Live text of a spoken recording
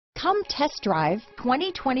Come test drive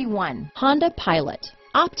 2021 Honda Pilot.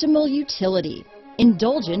 Optimal utility,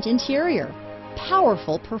 indulgent interior,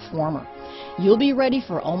 powerful performer. You'll be ready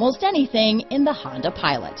for almost anything in the Honda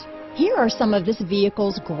Pilot. Here are some of this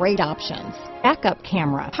vehicle's great options: backup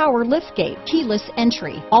camera, power liftgate, keyless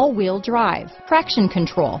entry, all-wheel drive, traction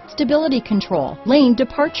control, stability control, lane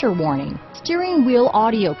departure warning, steering wheel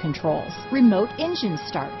audio controls, remote engine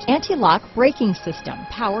start, anti-lock braking system,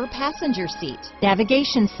 power passenger seat,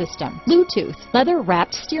 navigation system, Bluetooth,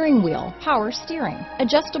 leather-wrapped steering wheel, power steering,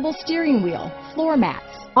 adjustable steering wheel, floor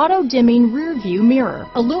mats, auto-dimming rear-view mirror,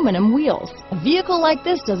 aluminum wheels. A vehicle like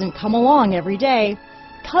this doesn't come along every day.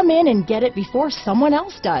 Come in and get it before someone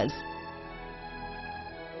else does.